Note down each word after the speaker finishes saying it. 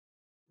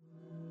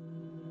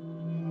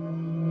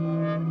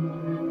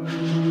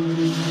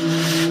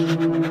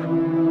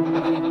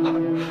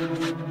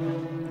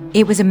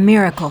It was a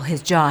miracle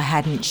his jaw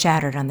hadn't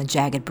shattered on the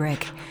jagged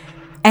brick.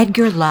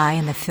 Edgar lay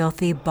in the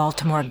filthy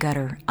Baltimore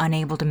gutter,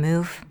 unable to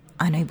move,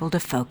 unable to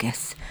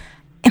focus.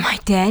 "Am I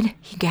dead?"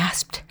 he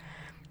gasped.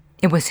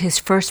 It was his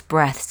first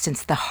breath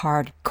since the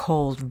hard,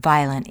 cold,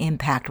 violent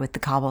impact with the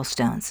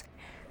cobblestones.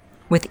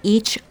 With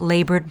each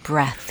labored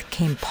breath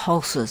came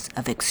pulses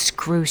of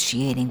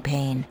excruciating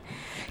pain.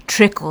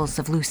 Trickles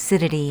of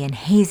lucidity and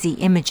hazy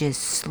images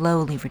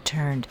slowly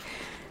returned.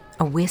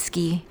 A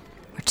whiskey,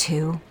 or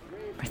two,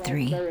 or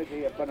three.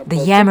 The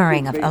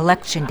yammering of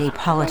election day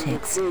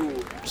politics.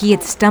 He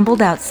had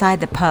stumbled outside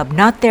the pub,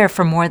 not there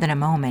for more than a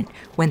moment,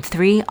 when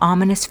three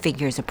ominous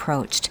figures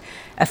approached.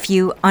 A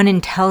few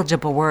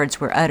unintelligible words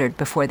were uttered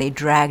before they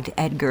dragged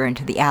Edgar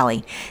into the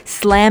alley,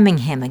 slamming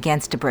him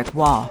against a brick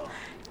wall.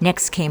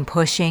 Next came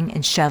pushing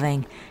and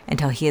shoving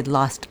until he had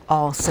lost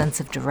all sense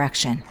of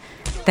direction.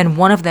 Then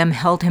one of them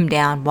held him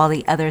down while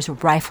the others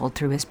rifled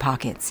through his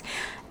pockets.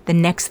 The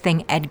next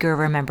thing Edgar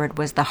remembered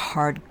was the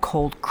hard,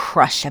 cold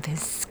crush of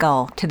his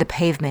skull to the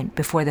pavement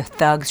before the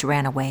thugs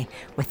ran away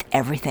with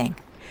everything.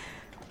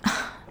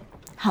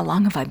 How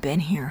long have I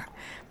been here?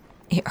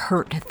 It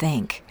hurt to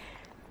think.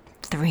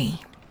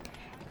 3.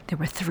 There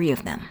were 3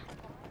 of them.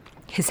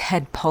 His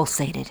head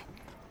pulsated.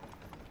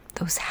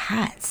 Those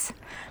hats.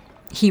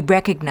 He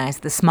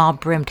recognized the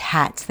small-brimmed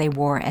hats they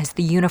wore as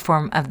the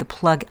uniform of the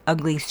Plug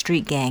Ugly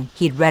street gang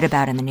he'd read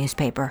about in the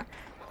newspaper.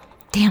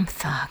 Damn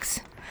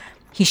thugs.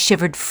 He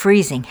shivered,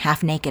 freezing,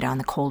 half-naked on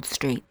the cold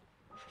street.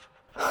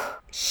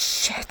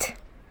 Shit,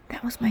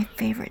 that was my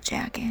favorite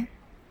jacket.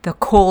 The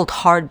cold,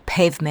 hard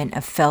pavement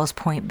of Fells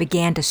Point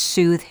began to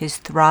soothe his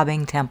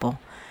throbbing temple.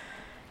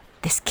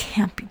 This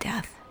can't be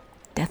death.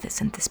 Death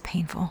isn't this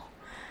painful.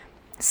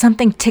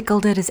 Something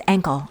tickled at his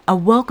ankle, a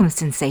welcome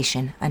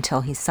sensation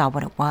until he saw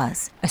what it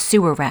was. A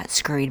sewer rat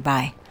scurried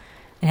by.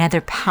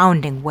 Another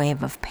pounding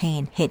wave of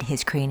pain hit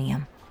his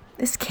cranium.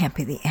 This can't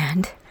be the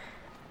end.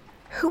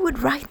 Who would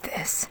write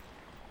this?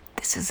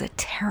 This is a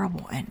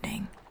terrible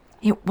ending.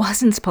 It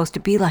wasn't supposed to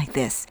be like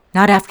this.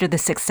 Not after the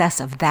success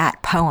of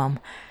that poem.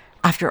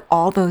 After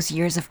all those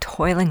years of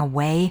toiling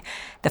away,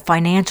 the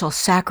financial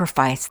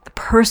sacrifice, the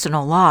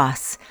personal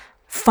loss.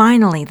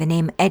 Finally, the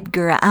name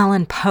Edgar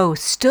Allan Poe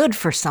stood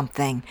for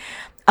something,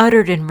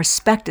 uttered in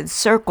respected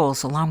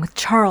circles along with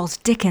Charles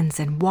Dickens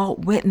and Walt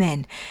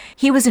Whitman.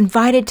 He was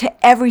invited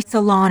to every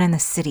salon in the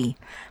city.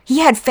 He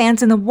had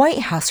fans in the White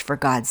House, for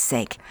God's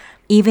sake.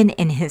 Even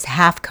in his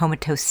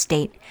half-comatose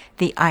state,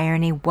 the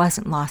irony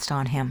wasn't lost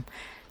on him.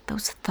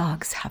 Those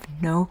thugs have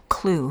no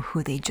clue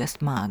who they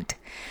just mugged.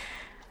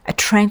 A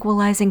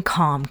tranquilizing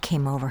calm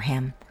came over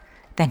him.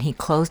 Then he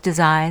closed his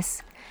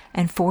eyes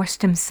and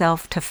forced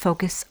himself to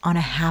focus on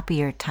a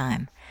happier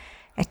time,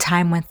 a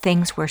time when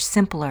things were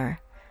simpler,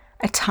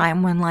 a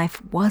time when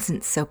life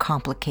wasn't so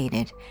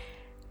complicated,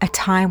 a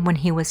time when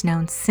he was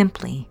known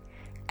simply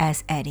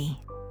as Eddie.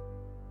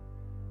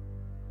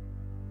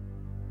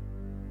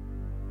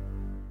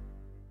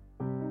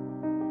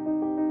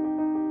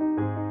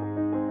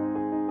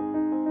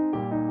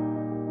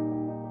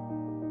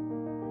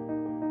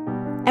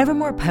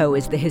 Evermore Poe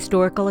is the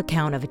historical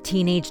account of a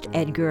teenaged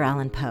Edgar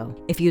Allan Poe.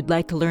 If you'd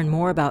like to learn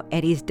more about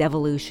Eddie's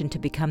devolution to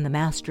become the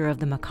master of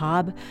the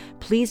macabre,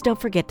 please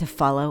don't forget to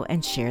follow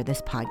and share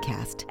this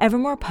podcast.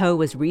 Evermore Poe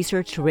was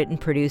researched, written,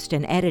 produced,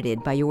 and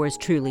edited by yours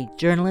truly,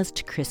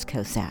 journalist Chris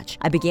Kosach.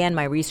 I began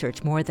my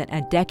research more than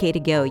a decade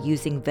ago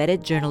using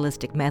vetted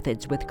journalistic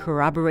methods with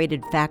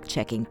corroborated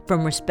fact-checking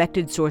from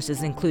respected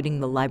sources including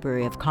the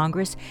Library of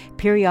Congress,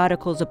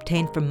 periodicals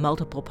obtained from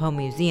multiple Poe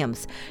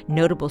museums,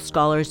 notable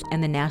scholars,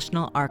 and the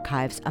National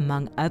Archives,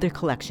 among other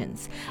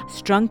collections,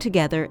 strung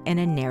together in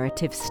a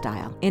narrative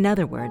style. In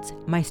other words,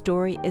 my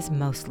story is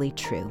mostly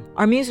true.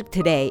 Our music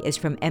today is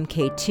from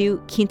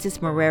MK2, Quintus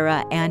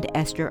Moreira, and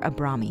Esther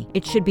Abrami.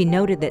 It should be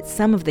noted that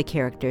some of the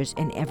characters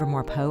in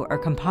Evermore Poe are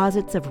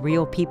composites of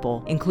real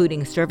people,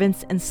 including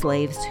servants and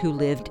slaves who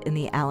lived in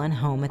the Allan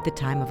home at the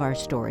time of our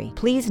story.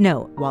 Please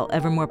note, while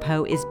Evermore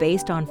Poe is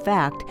based on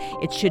fact,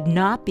 it should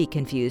not be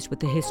confused with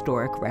the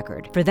historic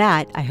record. For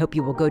that, I hope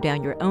you will go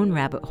down your own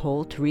rabbit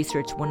hole to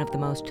research one of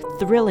the most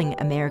thrilling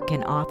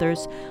American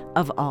authors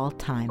of all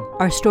time.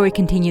 Our story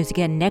continues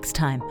again next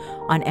time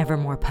on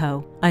Evermore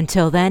Poe.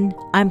 Until then,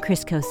 I'm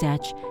Chris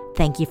Kosach.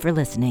 Thank you for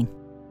listening.